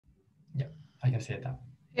can see it now.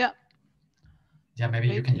 Yeah. Yeah, maybe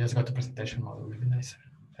you can just go to presentation mode. It would be nicer.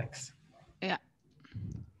 Thanks. Yeah.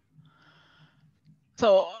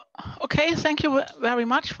 So, okay, thank you very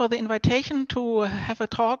much for the invitation to have a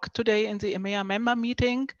talk today in the EMEA member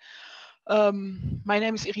meeting. My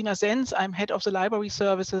name is Irina Sens. I'm head of the library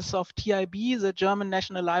services of TIB, the German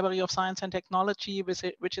National Library of Science and Technology,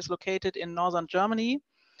 which is located in northern Germany.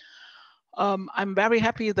 I'm very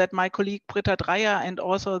happy that my colleague Britta Dreyer and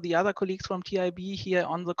also the other colleagues from TIB here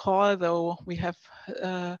on the call, though we have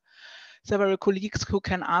several colleagues who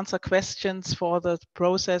can answer questions for the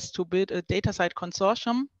process to build a DataCite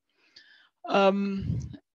consortium.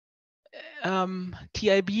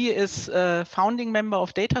 TIB is a founding member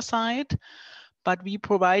of DataCite, but we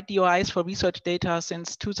provide DOIs for research data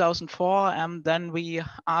since 2004, and then we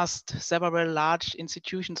asked several large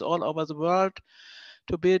institutions all over the world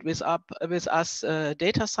to build with us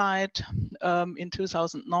DataCite in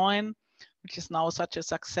 2009, which is now such a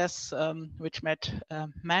success, which Matt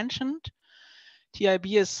mentioned. TIB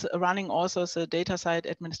is running also the DataCite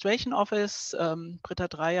administration office. Britta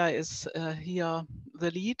Dreyer is here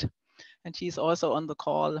the lead, and she's also on the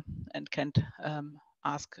call and can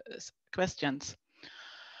ask questions.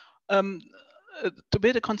 To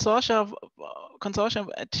build a consortium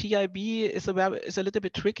at TIB is a little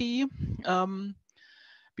bit tricky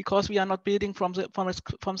because we are not building from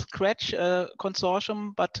scratch a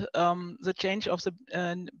consortium, but the change of the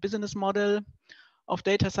business model of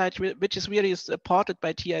DataCite, which is really supported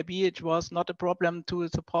by TIB, it was not a problem to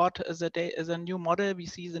support the new model. We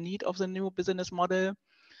see the need of the new business model.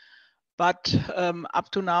 But up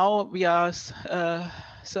to now, we are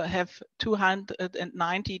so have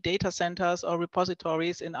 290 data centers or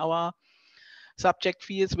repositories in our subject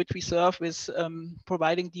fields, which we serve with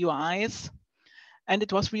providing DOIs. And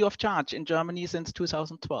it was free of charge in Germany since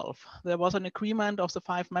 2012. There was an agreement of the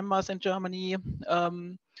 5 members in Germany,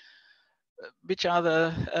 which are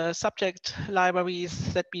the subject libraries,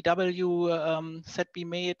 ZBW,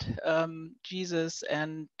 ZBMed, Jesus,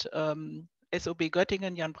 and SOB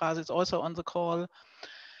Göttingen. Jan Bras is also on the call,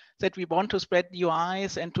 that we want to spread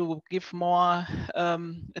DOIs and to give more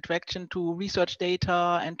attraction to research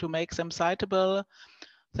data and to make them citable,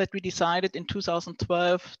 that we decided in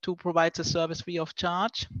 2012 to provide the service free of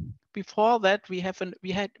charge. Before that, we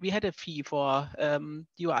had a fee for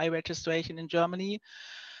DOI registration in Germany,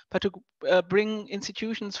 but to bring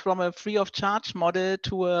institutions from a free of charge model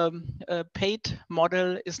to a paid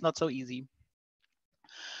model is not so easy.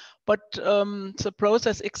 But the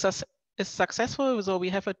process is successful. So we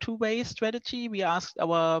have a two-way strategy. We asked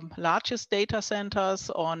our largest data centers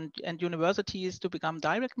and universities to become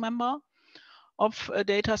direct member of a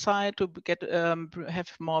DataCite, to get have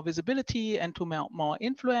more visibility and to more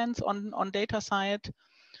influence on DataCite.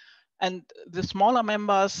 And the smaller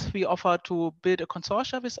members, we offer to build a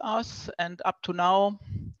consortia with us. And up to now,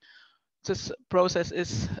 this process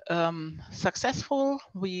is successful.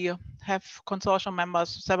 We have consortium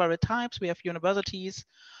members several types. We have universities,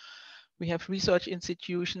 we have research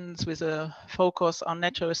institutions with a focus on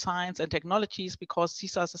natural science and technologies, because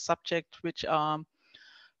these are the subjects which are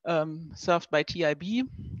served by TIB.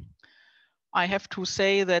 I have to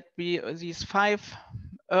say that these 5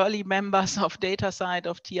 early members of DataCite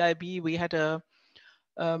of TIB, we had a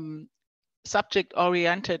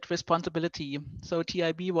subject-oriented responsibility. So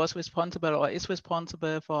TIB was responsible or is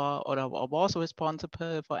responsible for, or was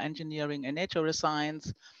responsible for engineering and natural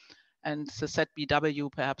science, and the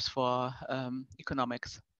ZBW perhaps for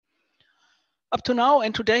economics. Up to now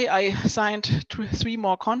and today, I signed 3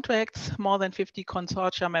 more contracts, more than 50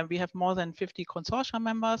 consortia, and we have more than 50 consortia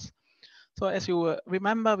members. So as you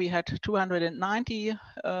remember, we had 290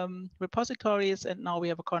 repositories, and now we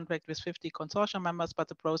have a contract with 50 consortium members, but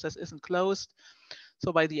the process isn't closed.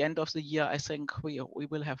 So by the end of the year, I think we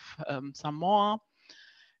will have some more.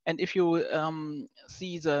 And if you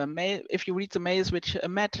see the mail, if you read the mails which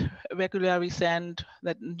Matt regularly send,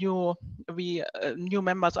 that new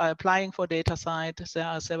members are applying for DataCite, there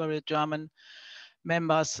are several German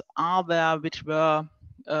members are there which were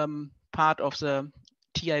part of the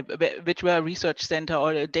TIB, which were a research center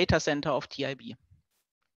or a data center of TIB.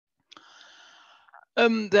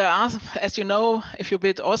 There are, as you know, if you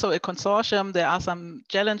build also a consortium, there are some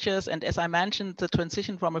challenges. And as I mentioned, the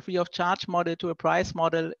transition from a free of charge model to a price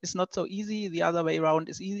model is not so easy. The other way around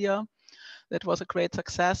is easier. That was a great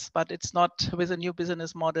success, but it's not with a new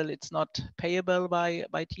business model. It's not payable by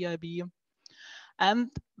TIB. And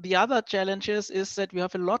the other challenges is that we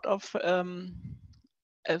have a lot of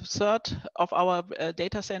a third of our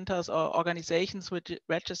data centers or organizations which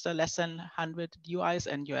register less than 100 DOIs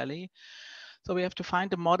annually. So we have to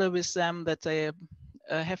find a model with them that they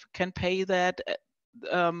can pay that,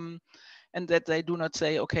 and that they do not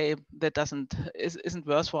say, okay, that isn't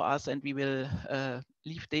worth for us, and we will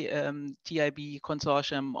leave the TIB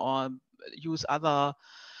consortium or use other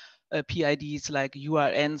PIDs like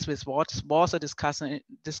URNs, with what was a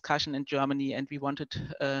discussion in Germany, and we wanted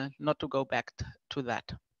not to go back to that.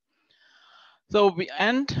 So we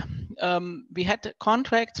had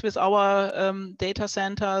contracts with our data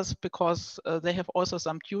centers, because they have also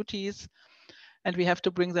some duties, and we have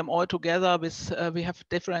to bring them all together with, we have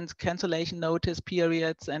different cancellation notice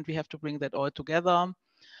periods, and we have to bring that all together.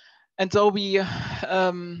 And so we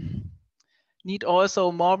need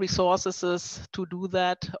also more resources to do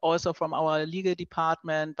that, also from our legal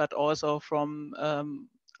department, but also from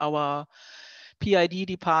our PID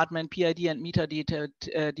department, PID and metadata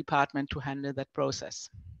department, to handle that process.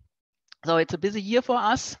 So it's a busy year for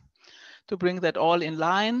us to bring that all in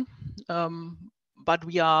line, but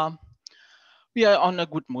we are on a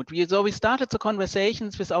good mood. So we started the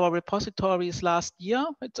conversations with our repositories last year.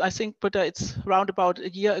 I think, Britta, it's around about a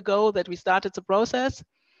year ago that we started the process,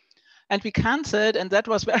 and we canceled, and that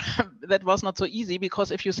was that was not so easy,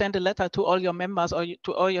 because if you send a letter to all your members or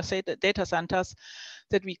to all your data centers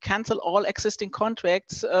that we cancel all existing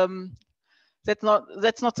contracts, that's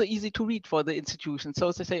not so easy to read for the institution.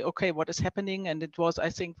 So they say, okay, what is happening? And it was, I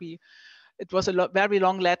think it was a very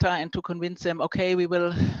long letter, and to convince them, okay, we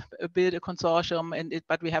will build a consortium,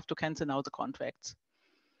 but we have to cancel now the contracts.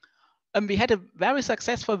 We had a very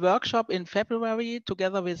successful workshop in February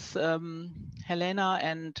together with Helena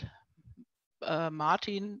and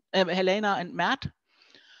Helena and Matt,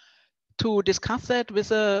 to discuss that with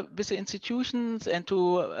the institutions, and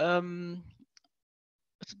to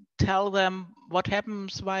tell them what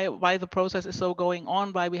happens, why the process is so going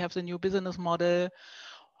on, why we have the new business model,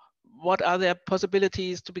 what are their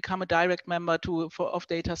possibilities to become a direct member of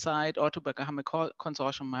DataCite, or to become a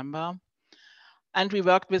consortium member. And we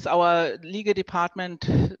worked with our legal department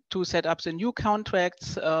to set up the new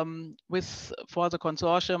contracts for the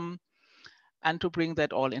consortium, and to bring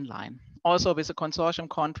that all in line. Also with a consortium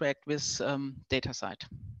contract with DataCite.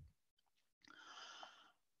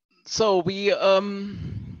 So we,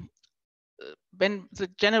 when the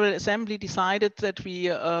General Assembly decided that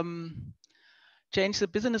we change the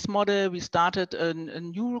business model, we started a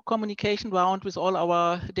new communication round with all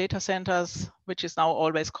our data centers, which is now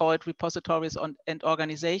always called repositories and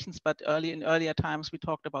organizations, but in earlier times we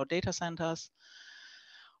talked about data centers.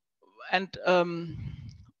 And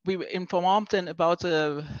we informed them about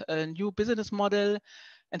the new business model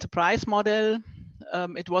and the price model.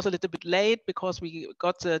 It was a little bit late, because we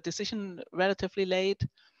got the decision relatively late.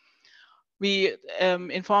 We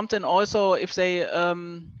informed them also, if they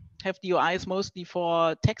have DOIs mostly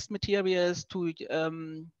for text materials, to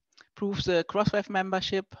prove the Crossref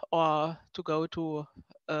membership, or to go to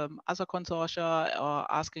other consortia,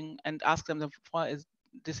 or ask them for a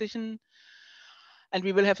decision. And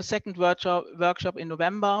we will have a second workshop in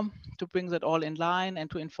November to bring that all in line and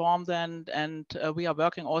to inform them. And we are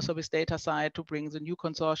working also with DataCite to bring the new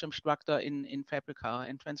consortium structure in Fabrica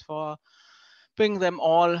and bring them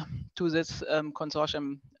all to this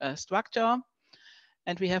consortium structure.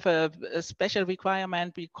 And we have a special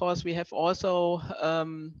requirement, because we have also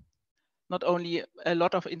not only a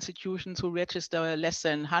lot of institutions who register less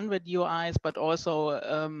than 100 DOIs, but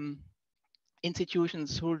also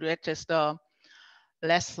institutions who register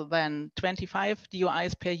less than 25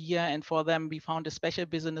 DOIs per year. And for them, we found a special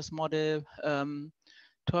business model to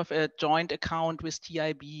have a joint account with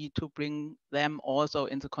TIB, to bring them also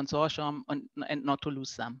in the consortium and not to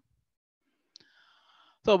lose them.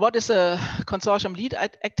 So what is a consortium lead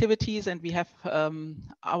activities? And we have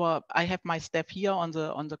I have my staff here on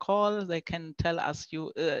the call. They can tell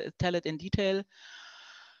it in detail.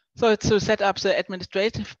 So it's to set up the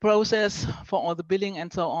administrative process for all the billing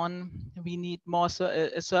and so on. We need more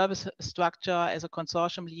a service structure as a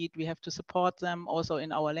consortium lead. We have to support them also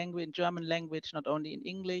in our language, in German language, not only in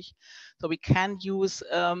English. So we can use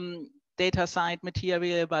DataCite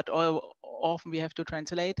material, but often we have to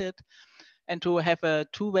translate it, and to have a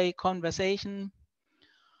two-way conversation.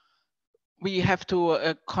 We have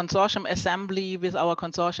to consortium assembly with our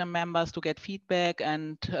consortium members to get feedback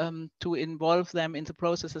and to involve them in the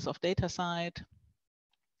processes of DataCite.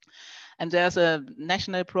 And there's a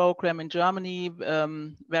national program in Germany,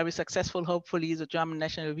 very successful, hopefully, the German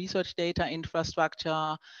National Research Data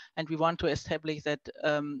Infrastructure. And we want to establish that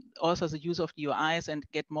also the use of DOIs and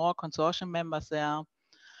get more consortium members there.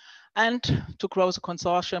 And to grow the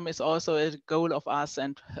consortium is also a goal of us,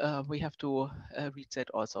 and we have to reach that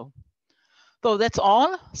also. So that's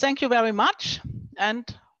all. Thank you very much. And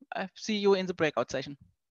I see you in the breakout session.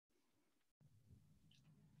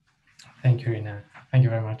 Thank you, Irina. Thank you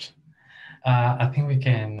very much. I think we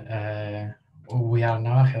can, we are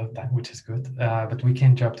now ahead of time, which is good, but we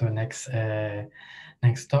can jump to the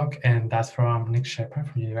next talk, and that's from Nick Sheppard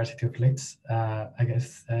from University of Leeds. I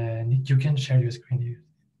guess, Nick, you can share your screen here.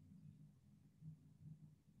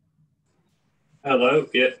 Hello,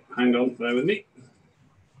 yeah, hang on, bear with me.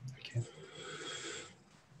 Okay.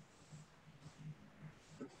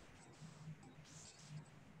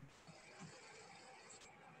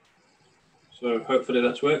 So hopefully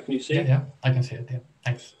that's work. Can you see? Yeah, I can see it. Yeah,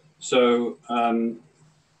 thanks. So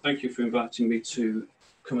thank you for inviting me to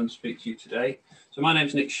come and speak to you today. So my name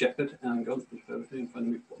is Nick Sheppard, and God, everything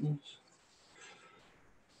finding me buttons.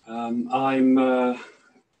 I'm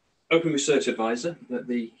Open Research Advisor at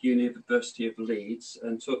the University of Leeds,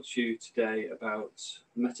 and talk to you today about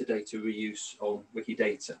metadata reuse on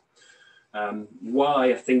Wikidata.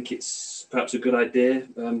 Why I think it's perhaps a good idea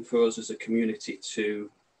for us as a community to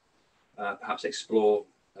perhaps explore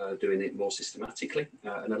doing it more systematically,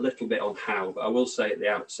 and a little bit on how. But I will say at the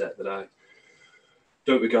outset that I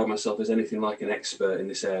don't regard myself as anything like an expert in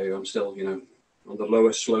this area. I'm still, on the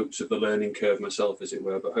lower slopes of the learning curve myself, as it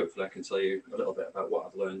were, but hopefully I can tell you a little bit about what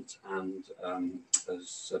I've learned, and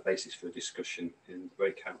as a basis for a discussion in the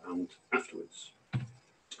breakout and afterwards.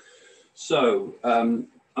 So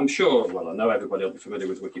I'm sure, well, I know everybody will be familiar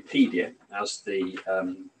with Wikipedia as the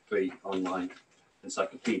free online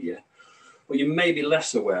encyclopedia. What you may be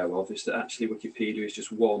less aware of is that actually Wikipedia is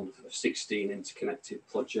just one of 16 interconnected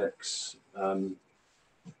projects under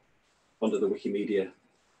the Wikimedia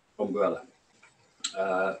umbrella.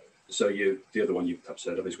 So the other one you've perhaps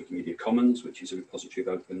heard of is Wikimedia Commons, which is a repository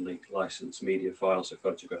of openly licensed media files, so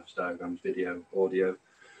photographs, diagrams, video, audio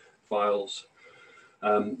files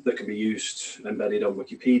that can be used embedded on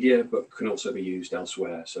Wikipedia, but can also be used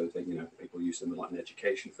elsewhere. So that people use them like in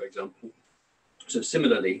education, for example. So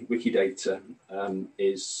similarly, Wikidata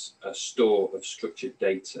is a store of structured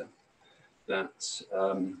data that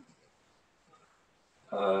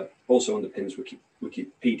also underpins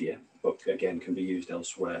Wikipedia, but again can be used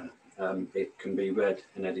elsewhere. It can be read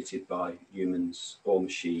and edited by humans or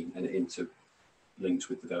machine, and it interlinks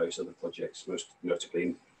with the various other projects, most notably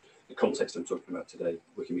in the context I'm talking about today,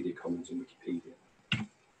 Wikimedia Commons and Wikipedia.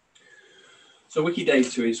 So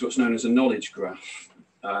Wikidata is what's known as a knowledge graph.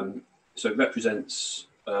 So it represents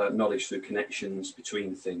knowledge through connections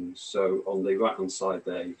between things. So on the right-hand side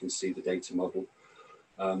there, you can see the data model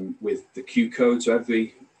with the Q code. So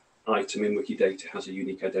every item in Wikidata has a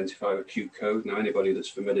unique identifier, a Q code. Now, anybody that's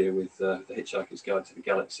familiar with the Hitchhiker's Guide to the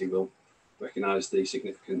Galaxy will recognize the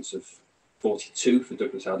significance of 42 for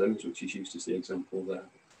Douglas Adams, which is used as the example there.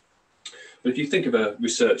 But if you think of a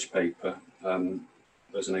research paper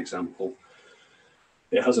as an example,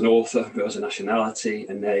 it has an author who has a nationality,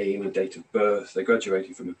 a name, a date of birth. They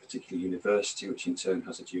graduated from a particular university, which in turn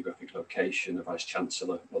has a geographic location, a vice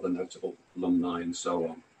chancellor, other notable alumni, and so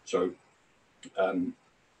on. So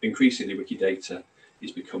increasingly, Wikidata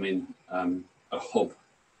is becoming a hub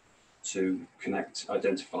to connect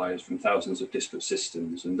identifiers from thousands of disparate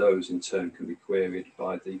systems, and those in turn can be queried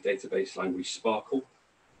by the database language Sparkle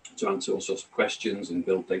to answer all sorts of questions and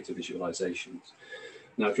build data visualizations.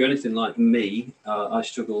 Now, if you're anything like me, I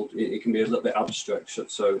struggled, it can be a little bit abstract,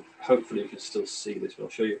 so hopefully you can still see this, but I'll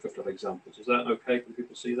show you a couple of examples. Is that okay? Can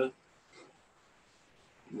people see that?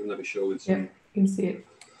 I'm never sure with some. Yeah, you can see it.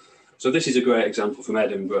 So this is a great example from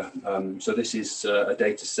Edinburgh. So this is a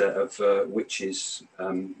data set of witches,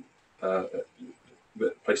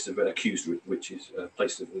 places of accused witches,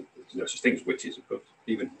 places of such things as witches, of course,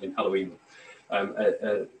 even in Halloween,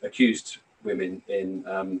 accused women in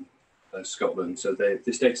Scotland. So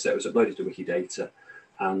this data set was uploaded to Wikidata,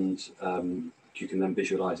 and you can then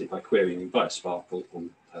visualize it by querying via Sparkle on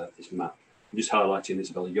this map. I'm just highlighting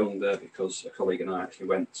Isabella Young there because a colleague and I actually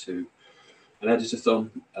went to an editathon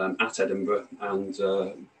at Edinburgh, and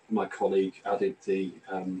my colleague added the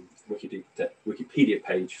Wikipedia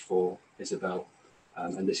page for Isabel,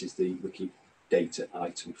 and this is the Wikidata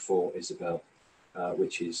item for Isabel,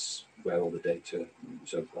 which is where all the data,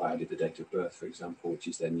 so I added the date of birth, for example, which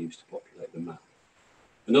is then used to populate the map.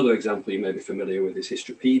 Another example you may be familiar with is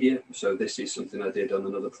Histopedia. So this is something I did on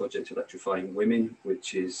another project, Electrifying Women,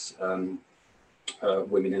 which is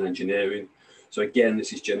women in engineering. So again,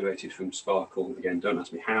 this is generated from Sparkle. Again, don't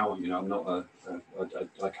ask me how, I'm not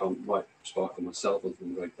I can't write Sparkle myself other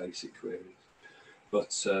than very basic queries.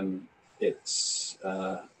 But it's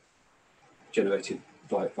generated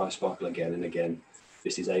by Sparkle again and again.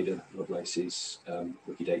 This is Ada Lovelace's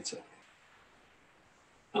Wikidata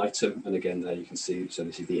item, and again there you can see, so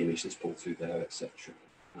this is the image that's pulled through there, etc.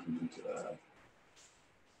 And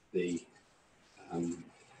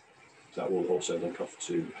that will also link off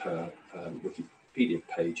to her Wikipedia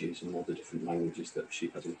pages and all the different languages that she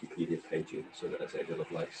has a Wikipedia page in. So that's Ada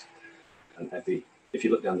Lovelace. And if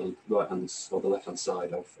you look down the right hand or the left hand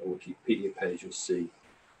side of a Wikipedia page, you'll see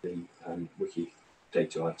the wiki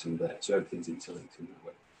data item there. So everything's interlinked in that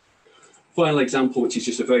way. Final example, which is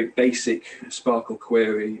just a very basic Sparkle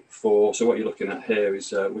query for, so what you're looking at here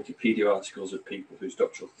is Wikipedia articles of people whose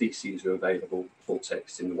doctoral theses are available, full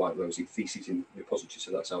text in the white rosy theses in repository,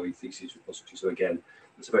 so that's our e-theses repository. So again,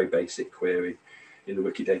 it's a very basic query in the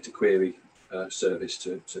Wikidata query service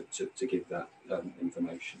to give that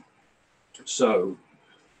information. So,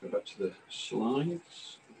 go back to the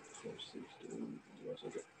slides. Close these down, otherwise I'll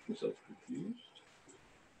get myself confused.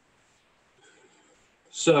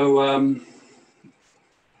 So,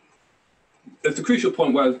 at the crucial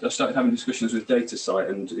point where I started having discussions with DataCite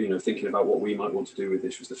and thinking about what we might want to do with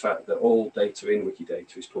this was the fact that all data in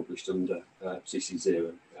Wikidata is published under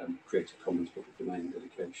CC0, Creative Commons Public Domain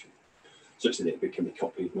dedication, such that it can be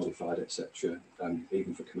copied, modified, etc.,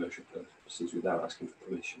 even for commercial purposes without asking for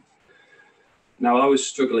permission. Now, I was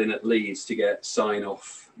struggling at Leeds to get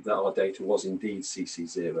sign-off that our data was indeed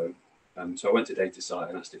CC0. So I went to DataCite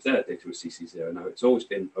and asked if their data was CC0. Now, it's always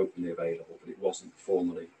been openly available, but it wasn't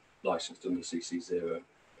formally licensed under CC0.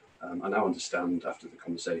 I now understand after the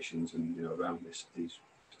conversations and around these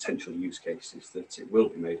potential use cases that it will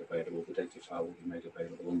be made available, the data file will be made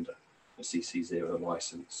available under a CC0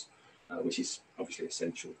 license, which is obviously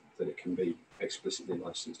essential that it can be explicitly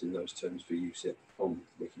licensed in those terms for use on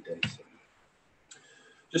Wikidata.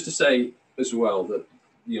 Just to say as well that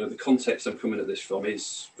the context I'm coming at this from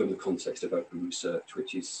is from the context of open research,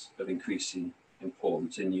 which is of increasing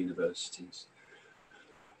importance in universities.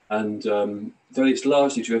 And though it's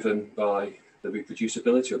largely driven by the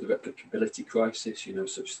reproducibility or the replicability crisis,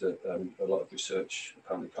 such that a lot of research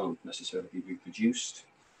apparently can't necessarily be reproduced.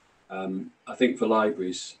 I think for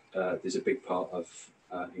libraries, there's a big part of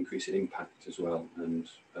increasing impact as well and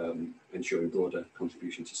ensuring broader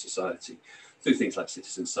contribution to society through things like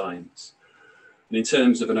citizen science. And in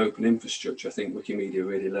terms of an open infrastructure, I think Wikimedia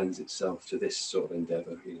really lends itself to this sort of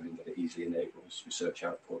endeavour, in that it easily enables research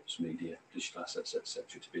outputs, media, digital assets,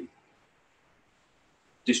 etc., to be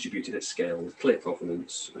distributed at scale with clear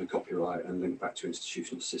provenance and copyright and linked back to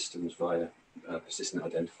institutional systems via persistent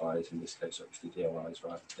identifiers, in this case, obviously DOIs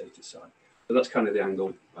via DataCite. So that's kind of the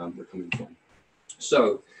angle we're coming from.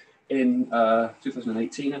 So in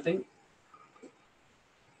 2018, I think,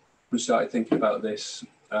 we started thinking about this.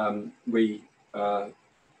 We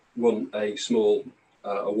won a small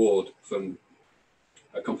award from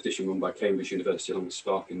a competition run by Cambridge University along with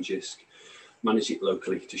Spark and JISC, manage it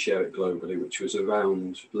locally to share it globally, which was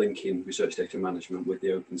around linking research data management with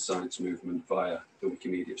the open science movement via the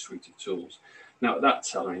Wikimedia suite of tools. Now, at that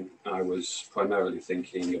time, I was primarily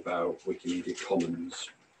thinking about Wikimedia Commons.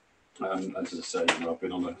 And as I say, I've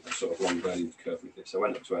been on a sort of long learning curve with this. I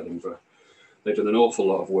went up to Edinburgh. They've done an awful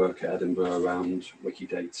lot of work at Edinburgh around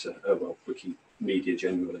Wikidata, Wikimedia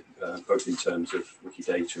generally, both in terms of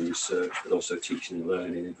Wikidata and research, but also teaching and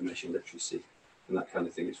learning, information literacy, and that kind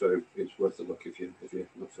of thing. It's worth a look if you're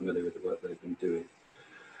not familiar with the work they've been doing.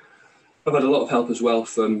 I've had a lot of help as well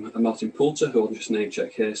from Martin Poulter, who I'll just name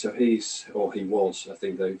check here. So he was, I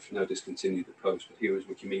think they've now discontinued the post, but he was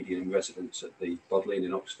Wikimedia in residence at the Bodleian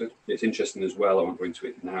in Oxford. It's interesting as well, I won't go into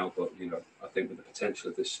it now, but I think with the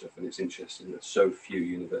potential of this stuff, and it's interesting that so few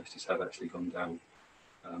universities have actually gone down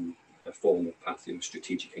a formal path in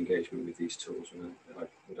strategic engagement with these tools, and I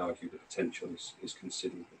would argue the potential is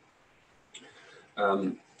considerable.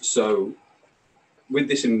 So with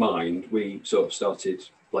this in mind, we sort of started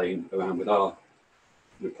playing around with our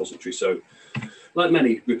repository. So like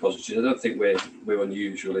many repositories, I don't think we're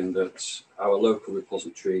unusual in that our local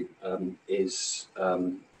repository is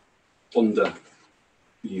underused,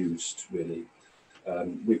 really.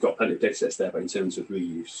 We've got plenty of data sets there, but in terms of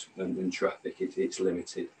reuse and traffic, it's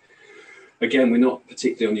limited. Again, we're not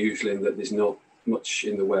particularly unusual in that there's not much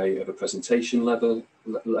in the way of a presentation level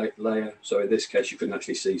layer. So in this case, you couldn't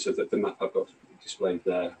actually see, so that the map I've got displayed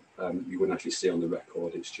there, you wouldn't actually see on the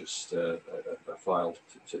record. It's just a file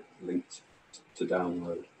linked to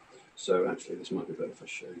download. So actually, this might be better if I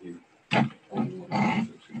show you online.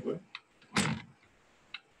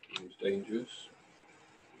 It's dangerous.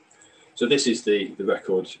 So this is the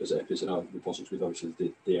record as it appears in our repository with obviously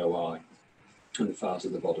the DOI and the files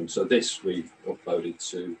at the bottom. So this we've uploaded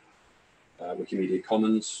to Wikimedia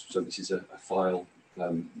Commons. So this is a file,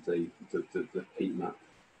 the heat map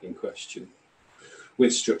in question,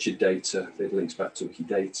 with structured data that links back to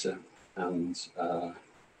Wikidata and all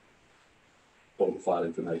the file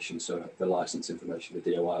information. So the license information,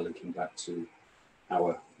 the DOI linking back to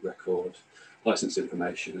our record. about license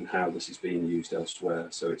information and how this is being used elsewhere.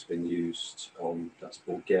 So it's been used on, that's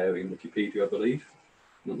Bulgarian Wikipedia, I believe,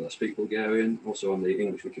 not that I speak Bulgarian, also on the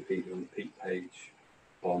English Wikipedia on the Peak page,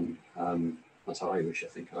 on, that's Irish, I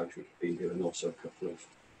think, Irish Wikipedia, and also a couple of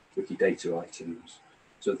Wikidata items.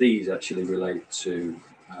 So these actually relate to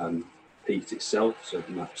Pete itself, so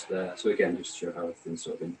the map's there. So again, just to show how everything's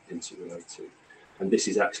sort of interrelated. And this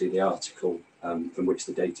is actually the article from which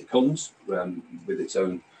the data comes, with its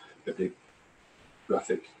own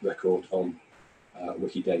bibliographic record on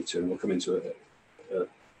Wikidata. And we'll come into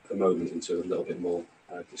a moment into a little bit more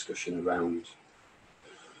discussion around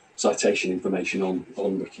citation information on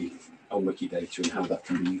Wikidata and how that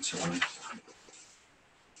can be utilised.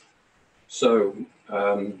 So,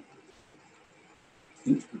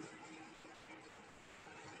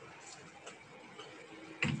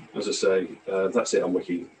 as I say, that's it on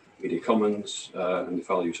Wikimedia Commons, and the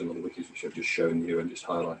file use on other wikis, which I've just shown you and just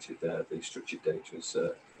highlighted there, the structured data is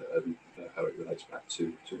how it relates back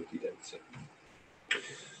to Wikidata.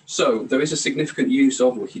 So there is a significant use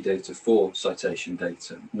of Wikidata for citation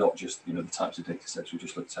data, not just the types of data sets we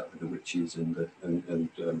just looked at with the witches and the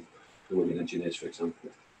women engineers, for example.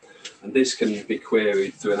 And this can be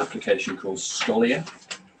queried through an application called Scholia,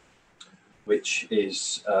 which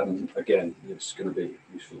is, again, it's going to be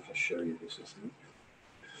useful if I show you this, I think.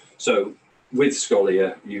 So with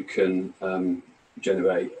Scholia, you can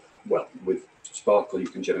generate, well, with Sparkle, you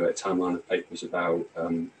can generate a timeline of papers about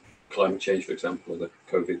climate change, for example, or the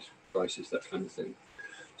COVID crisis, that kind of thing.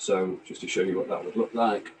 So just to show you what that would look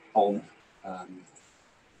like on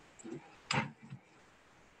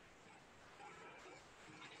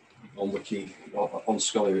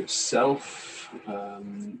Scholar itself. There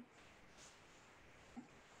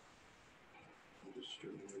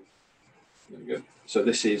we go. So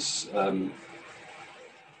this is,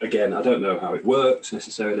 again, I don't know how it works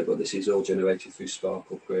necessarily, but this is all generated through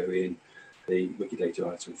Sparkle querying the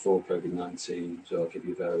Wikidata item for COVID-19. So I'll give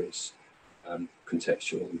you various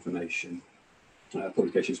contextual information.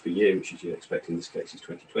 Publications per year, which as you expect in this case is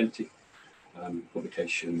 2020.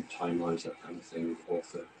 Publication timelines, that kind of thing,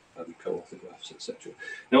 author, co-author graphs, etc.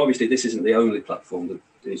 Now, obviously, this isn't the only platform that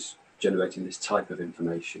is generating this type of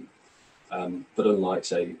information. But unlike,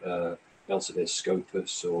 say, Elsevier,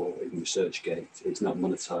 Scopus, or even ResearchGate, it's not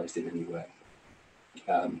monetized in any way.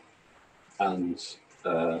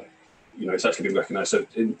 It's actually been recognised. So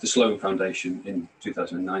in the Sloan Foundation in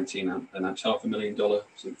 2019 announced $500,000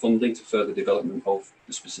 in funding to further development of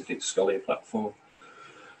the specific Scholia platform.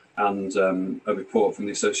 And a report from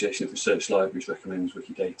the Association of Research Libraries recommends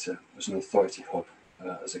Wikidata as an authority hub,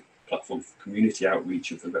 as a platform for community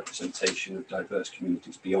outreach of the representation of diverse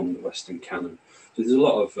communities beyond the Western canon. So there's a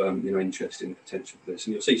lot of interest in the potential for this,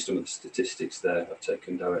 and you'll see some of the statistics there I've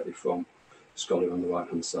taken directly from Scholar on the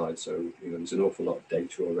right-hand side. So there's an awful lot of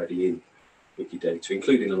data already in Wikidata,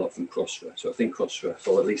 including a lot from Crossref. So I think Crossref,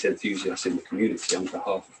 or at least enthusiasts in the community on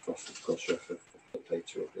behalf of Crossref, have put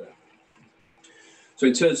data up there. So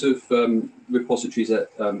in terms of repositories at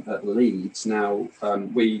Leeds, now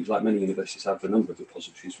we, like many universities, have a number of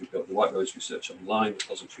repositories. We've got the White Rose Research Online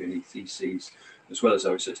repository and eTheses, as well as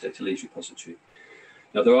our Research Data Leeds repository.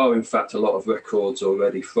 Now, there are, in fact, a lot of records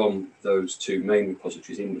already from those two main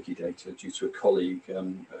repositories in Wikidata due to a colleague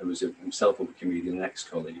who was himself a Wikimedia, an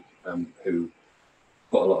ex-colleague, who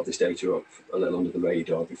put a lot of this data up a little under the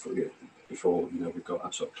radar before we've got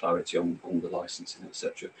that sort of clarity on the licensing,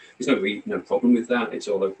 etc. There's no problem with that. It's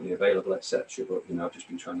all openly available, etc. But I've just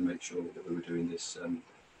been trying to make sure that we were doing this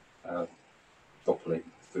properly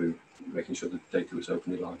through making sure the data was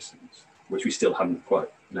openly licensed, which we still haven't quite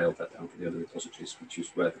nailed that down for the other repositories, which is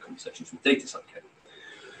where the conversations with DataCite came.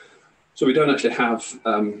 So we don't actually have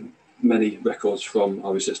many records from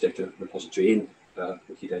our research data repository in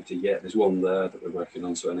Wikidata yet. There's one there that we're working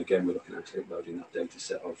on. So, and again, we're looking at actually uploading that data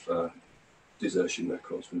set of desertion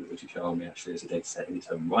records from the British Army actually as a data set in its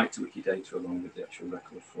own right to Wikidata, along with the actual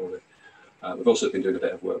record for it. We've also been doing a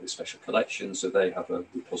bit of work with special collections. So they have a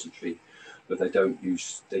repository, but they don't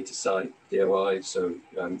use DataCite DOI. So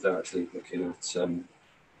they're actually looking at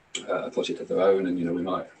a project of their own, and we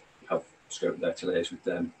might have scope there to liaise with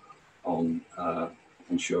them on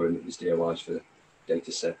ensuring that there's DOIs for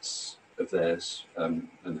data sets of theirs, and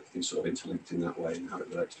everything's sort of interlinked in that way, and how it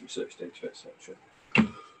relates to research data, etc.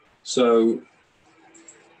 So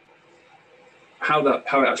how it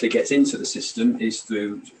actually gets into the system is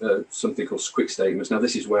through something called quick statements. Now,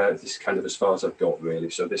 this is kind of as far as I've got, really.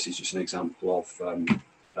 So this is just an example of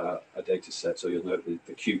a data set. So you'll note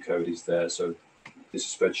the Q code is there. So this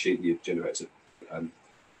is a spreadsheet that generates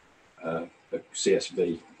a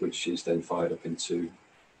CSV, which is then fired up into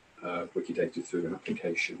Wikidata through an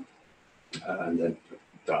application. and then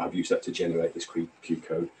I've used that to generate this key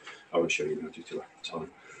code. I won't show you now due to lack of time.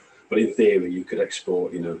 But in theory, you could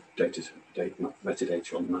export,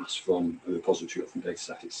 metadata en masse from a repository or from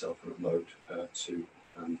DataCite itself and upload to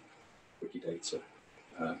Wikidata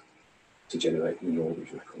to generate all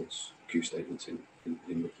these records, Q statements in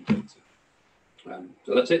Wikidata.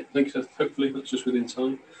 So that's it. Thanks. Hopefully that's just within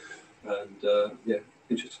time. And yeah,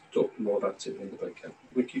 interested to talk more about it in the breakout.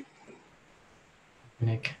 Thank you.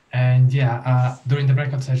 Nick. And yeah, during the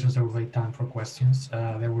breakout sessions, there will be time for questions.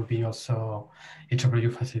 There will be also each of you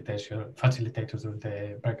facilitators during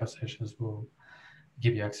the breakout sessions will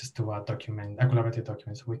give you access to a collaborative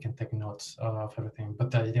document, so we can take notes of everything.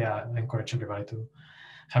 But yeah, I encourage everybody to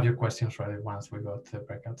have your questions ready once we go to the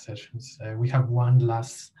breakout sessions. We have one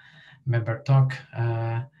last member talk.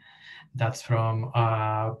 That's from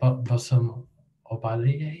Bosun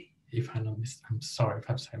Obileye. If I'm not I'm sorry if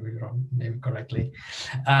I'm saying the wrong name correctly.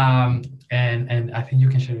 And I think you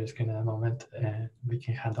can share your screen in a moment, and we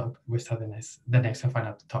can we start the next and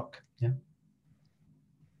final talk. Yeah.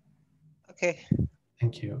 Okay.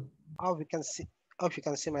 Thank you. Oh, you can see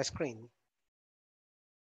my screen.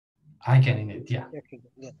 I can in it, yeah. Okay,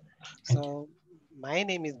 good. So my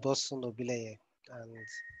name is Bosun Obileye, and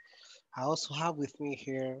I also have with me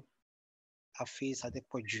here Hafiz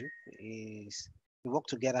Adepoju. We work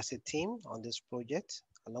together as a team on this project,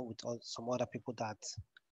 along with some other people that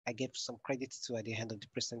I gave some credit to at the end of the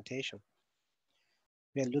presentation.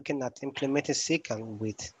 We are looking at implementing SICAN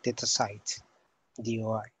with DataCite,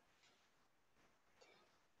 DOI.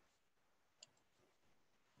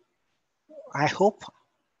 I hope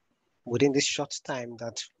within this short time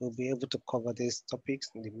that we'll be able to cover these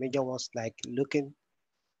topics, the major ones like looking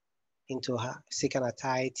into SICAN at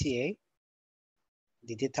IITA,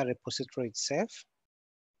 the data repository itself,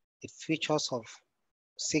 the features of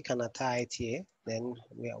SICAN at IITA, then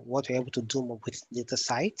what we're able to do with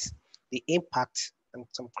DataCite, the impact, and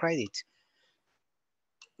some credit.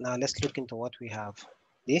 Now let's look into what we have.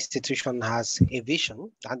 The institution has a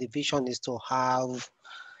vision, and the vision is to have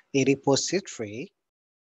a repository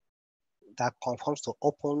that conforms to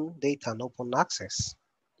open data and open access.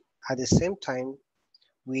 At the same time,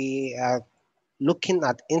 we are looking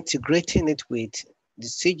at integrating it with the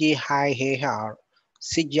CGIAR.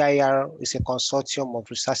 CGIAR is a consortium of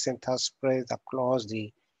research centers spread across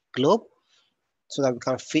the globe so that we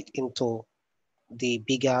can fit into the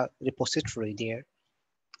bigger repository there.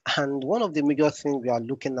 And one of the major things we are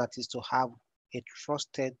looking at is to have a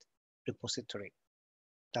trusted repository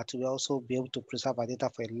that will also be able to preserve our data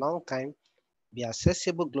for a long time, be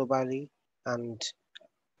accessible globally, and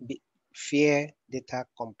be fair data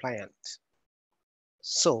compliant.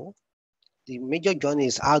 So the major journey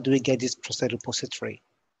is how do we get this trusted repository?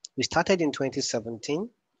 We started in 2017,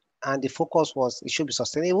 and the focus was it should be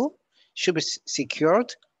sustainable, should be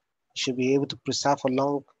secured, should be able to preserve for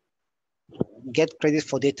long, get credit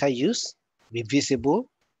for data use, be visible,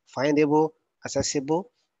 findable, accessible,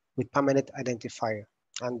 with permanent identifier.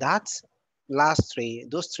 And that's those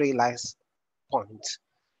three last points,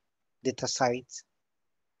 DataCite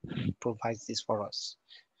provides this for us.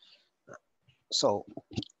 So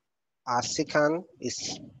our SICAN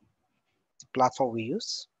is the platform we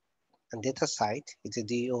use, and DataCite is a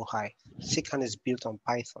DOI. SICAN is built on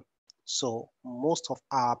Python. So most of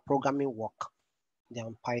our programming work, they're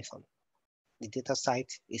on Python. The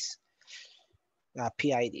DataCite is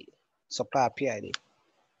PID, supplier PID.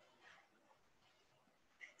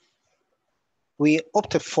 We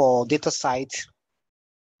opted for DataCite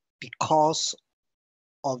because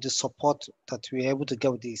of the support that we're able to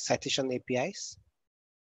get with the citation APIs.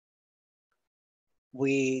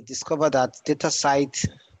 We discovered that DataCite,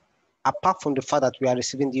 apart from the fact that we are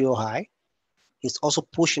receiving DOI, is also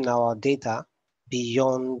pushing our data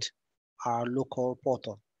beyond our local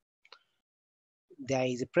portal. There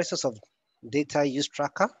is a process of data use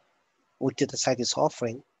tracker, which DataCite is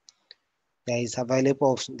offering. There is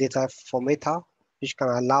available data formatter, which can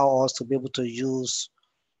allow us to be able to use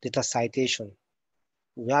data citation.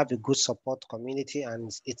 We have a good support community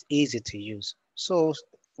and it's easy to use. So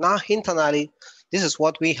now internally, this is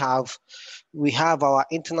what we have. We have our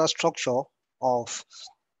internal structure of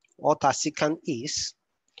what our SICAN is.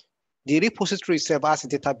 The repository itself has a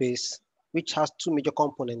database, which has two major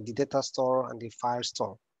components, the data store and the file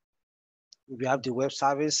store. We have the web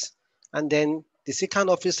service, and then the SICAN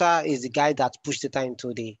officer is the guy that pushes data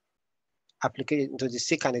into the application, into the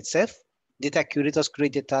SICAN itself. Data curators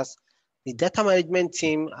create data. The data management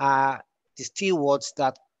team are the stewards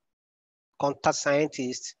that contact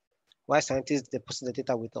scientists, while scientists deposit the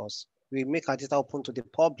data with us. We make our data open to the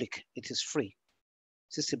public. It is free,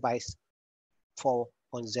 CC BY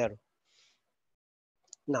 4.0.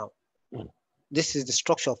 Now, this is the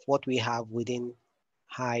structure of what we have within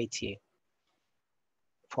IITA.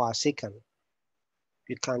 For our second,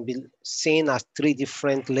 you can be seen as 3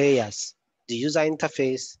 different layers: the user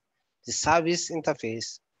interface, the service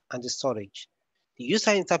interface, and the storage. The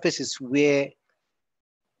user interface is where,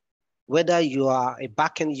 whether you are a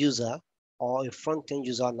backend user or a front-end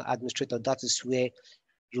user and administrator, that is where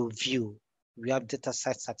you view. We have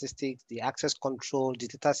DataCite statistics, the access control, the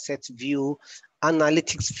dataset view,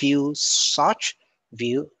 analytics view, search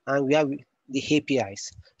view, and we have the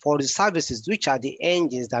APIs. For the services, which are the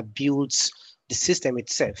engines that builds the system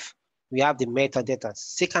itself, we have the metadata.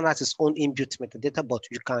 Secan has its own inbuilt metadata, but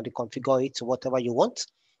you can reconfigure it to whatever you want.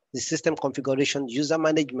 The system configuration, user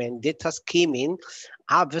management, data scheming,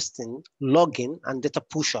 harvesting, logging, and data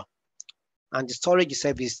pusher. And the storage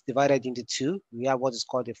itself is divided into 2. We have what is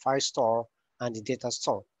called the file store and the data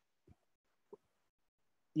store.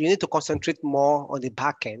 You need to concentrate more on the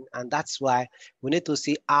backend, and that's why we need to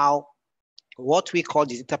see how what we call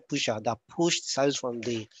the data pusher that pushed service from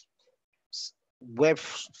the web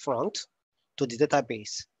front to the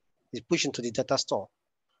database is pushed into the data store.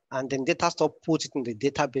 And then data store puts it in the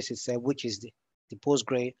database itself, which is the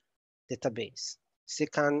Postgre database.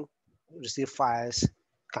 Second, receive files,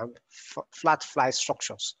 flat file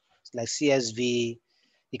structures like CSV.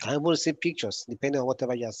 You can even receive pictures depending on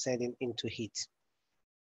whatever you are sending into it.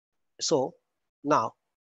 So now,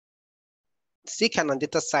 Secan and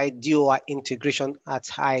DataCite DOI integration at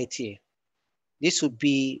IITA. This would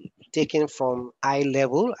be taken from eye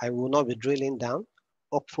level. I will not be drilling down.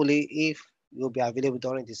 Hopefully, if you'll be available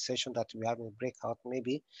during this session that we have in breakout,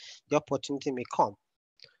 maybe the opportunity may come.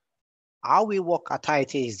 How we work at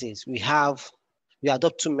IITA is this: we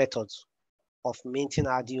adopt 2 methods of maintaining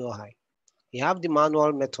our DOI. We have the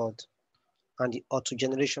manual method and the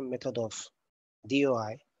auto-generation method of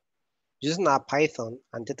DOI using our Python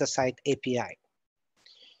and DataCite API.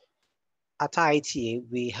 At IITA,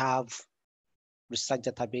 we have research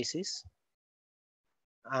databases,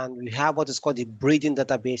 and we have what is called the breeding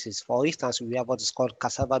databases. For instance, we have what is called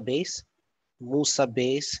Cassava base, Musa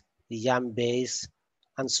base, Yam base,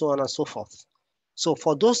 and so on and so forth. So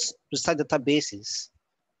for those research databases,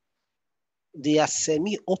 they are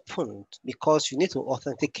semi-open because you need to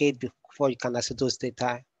authenticate before you can access those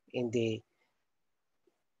data in these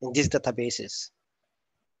databases.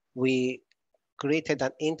 We created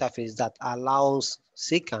an interface that allows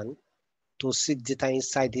Secan to see data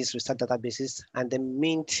inside these research databases and then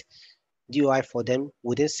mint DOI for them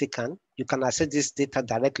within Secan. You can access this data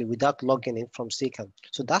directly without logging in from Secan.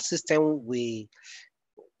 So that system, we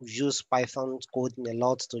use Python coding a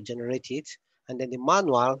lot to generate it. And then the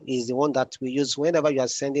manual is the one that we use whenever you are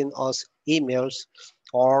sending us emails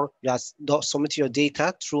or you are submitting your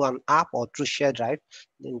data through an app or through shared drive.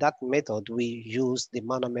 In that method, we use the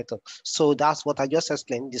manual method. So that's what I just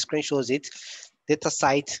explained. The screen shows it.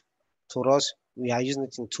 DataCite, to us, we are using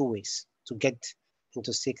it in 2 ways to get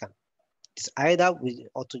into Secan. It's either with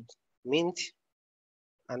auto mint,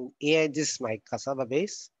 and here this is my Cassava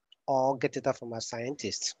base, or get data from a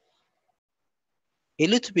scientist. A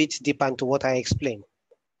little bit deeper into what I explained.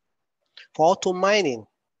 For auto mining,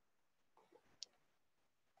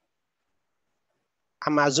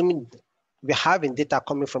 I'm assuming we're having data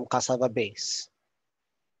coming from Cassava base.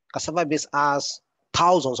 Cassava base has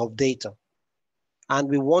thousands of data, and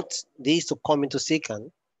we want these to come into Secan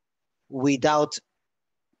without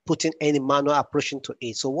putting any manual approach into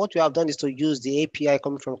it. So what we have done is to use the API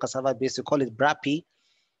coming from Cassava base, to call it BRAPI.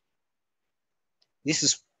 This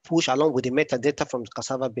is pushed along with the metadata from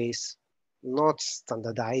Cassava base, not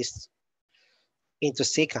standardized, into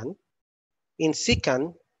Secan. In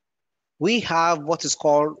Secan, we have what is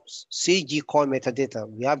called CG core metadata.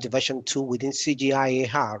 We have the version 2 within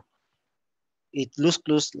CGIAR. It looks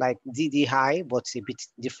close like DDI, but it's a bit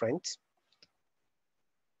different.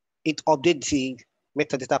 It updates the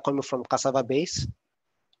metadata coming from Cassava base,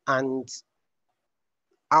 and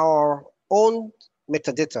our own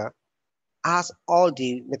metadata has all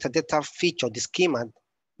the metadata feature, the schema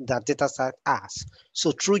that DataCite has.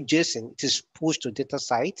 So through JSON, it is pushed to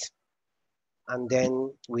DataCite, and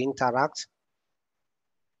then we interact,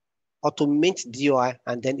 automate DOI,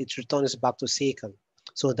 and then it returns back to Secan.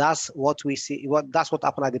 So that's what we see. That's what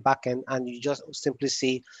happened at the back end, and you just simply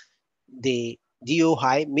see the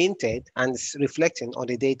DOI minted and it's reflecting on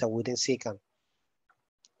the data within Secan.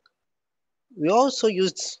 We also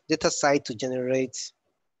used DataCite to generate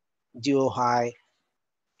DOI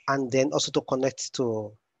and then also to connect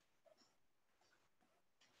to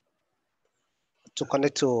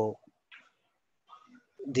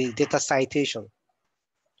the data citation.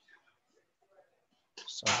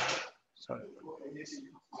 So sorry,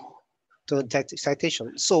 to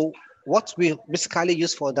citation. So what we basically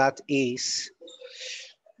use for that is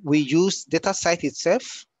we use DataCite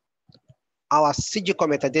itself, our CGCOR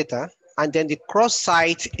metadata, and then the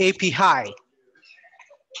cross-site API.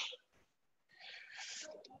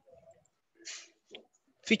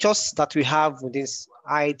 Features that we have with this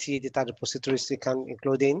IITA data repository SICAN,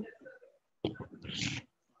 including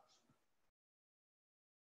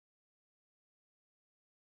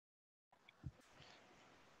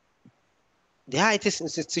the IITA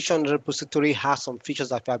institution repository has some features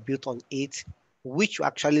that are built on it, which we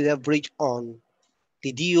actually leverage on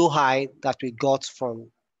the DOI that we got from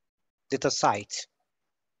DataCite.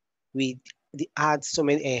 We add so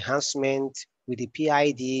many enhancements with the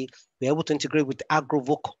PID, we're able to integrate with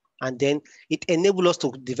AgroVoc, and then it enables us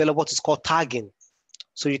to develop what is called tagging.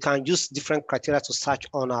 So you can use different criteria to search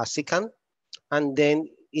on our SICAN, and then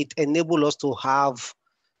it enables us to have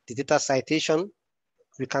the data citation.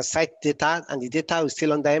 We can cite data, and the data is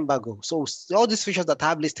still under embargo. So all these features that I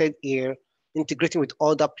have listed here, integrating with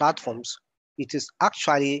other platforms, it is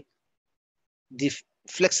actually the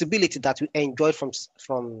flexibility that we enjoyed from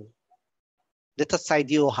DataCite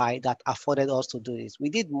DOI that afforded us to do this. We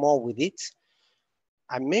did more with it.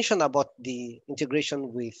 I mentioned about the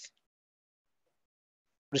integration with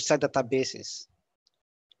research databases.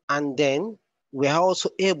 And then we are also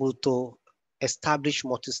able to establish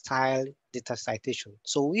multi-style data citation.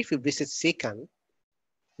 So if you visit SICAN,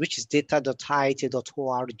 which is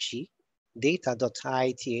data.iita.org,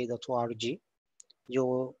 data.iita.org,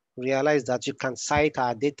 you'll realize that you can cite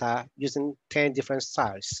our data using 10 different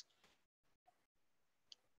styles.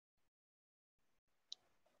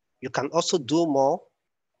 You can also do more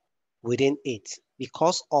within it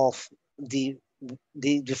because of the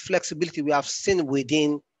flexibility we have seen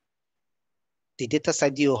within the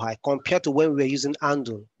DataCite DOI compared to when we were using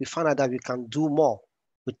Andon. We found out that we can do more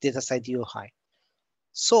with DataCite DOI.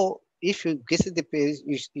 So if you get to the page,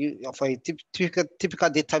 for a typical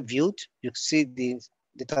data viewed, you see the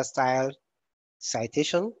data style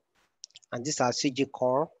citation, and this is our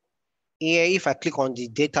CGCOR. Here, if I click on the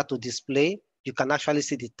data to display, you can actually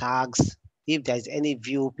see the tags. If there is any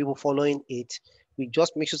view, people following it, we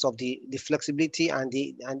just make use of the flexibility and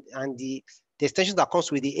the extension that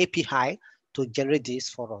comes with the API to generate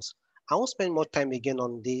this for us. I won't spend more time again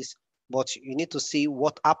on this, but you need to see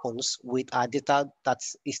what happens with our data that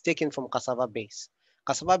is taken from Cassava Base.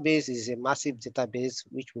 Cassava Base is a massive database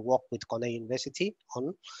which we work with Cornell University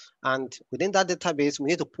on. And within that database, we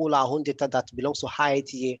need to pull our own data that belongs to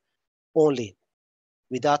IITA only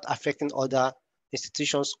without affecting other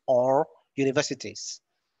institutions or universities.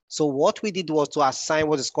 So what we did was to assign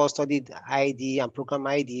what is called study ID and program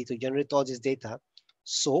ID to generate all this data.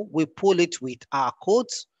 So we pull it with our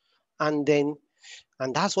codes, and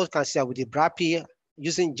that's what you can see with the BRAPI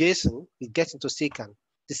using JSON, it gets into SICAN.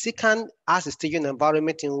 The SICAN has a staging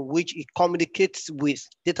environment in which it communicates with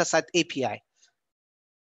DataCite API.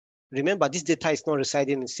 Remember, this data is not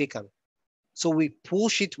residing in SICAN. So we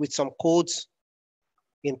push it with some codes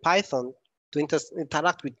in Python to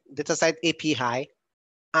interact with DataCite API,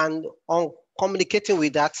 and on communicating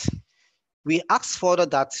with that, we ask further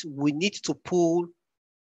that we need to pull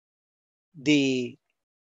the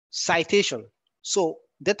citation. So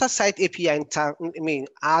DataCite API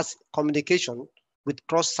has communication with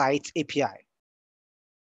cross-site API.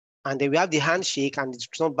 And then we have the handshake, and it's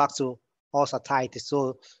returned back to us at IITA.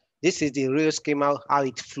 So this is the real schema, how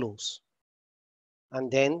it flows. And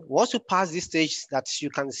then once you pass this stage that you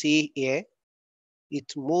can see here,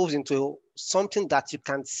 it moves into something that you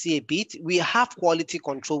can see a bit. We have quality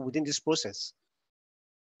control within this process.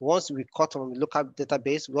 Once we cut on the local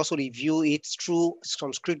database, we also review it through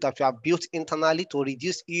some script that we have built internally to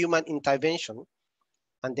reduce human intervention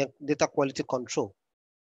and then data quality control.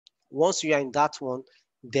 Once you are in that one,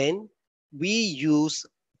 then we use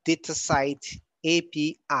DataCite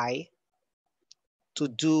API to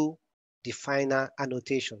do the final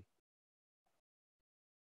annotation.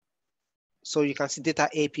 So you can see data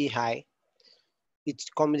API, it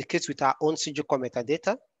communicates with our own CGCOR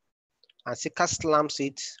metadata, and SICAN slams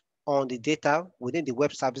it on the data within the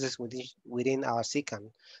web services within our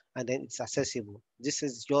SICAN, and then it's accessible. This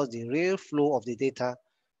is just the real flow of the data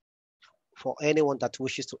for anyone that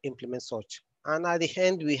wishes to implement such. And at the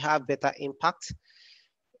end, we have better impact.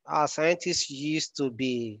 Our scientists used to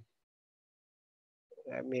be,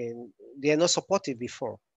 they are not supportive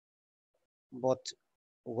before, but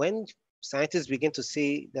when scientists begin to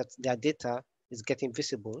see that their data is getting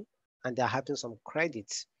visible and they're having some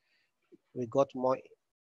credits, we got more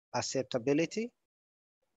acceptability,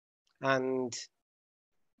 and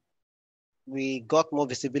We got more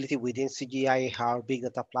visibility within CGI, our big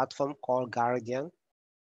data platform called Guardian.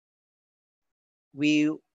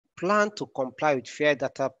 We plan to comply with fair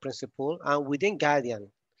data principle, and within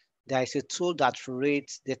Guardian, there is a tool that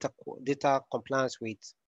rates data compliance with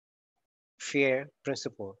fair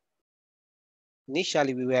principle.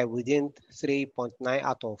 Initially, we were within 3.9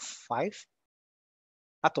 out of 5,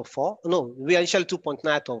 out of 4. No, we were initially 2.9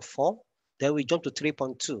 out of 4. Then we jumped to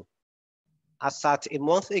 3.2. As at a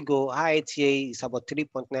month ago, IITA is about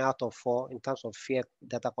 3.9 out of 4 in terms of fair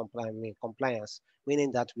data compliance,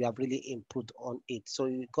 meaning that we have really improved on it. So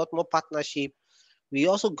we got more partnership. We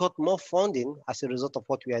also got more funding as a result of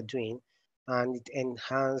what we are doing, and it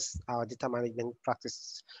enhanced our data management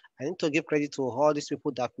practices. I need to give credit to all these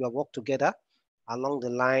people that we have worked together along the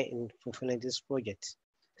line in fulfilling this project.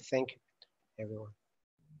 Thank you, everyone.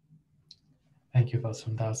 Thank you,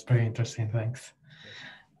 Bosun. That was very interesting. Thanks.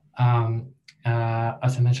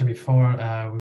 As I mentioned before,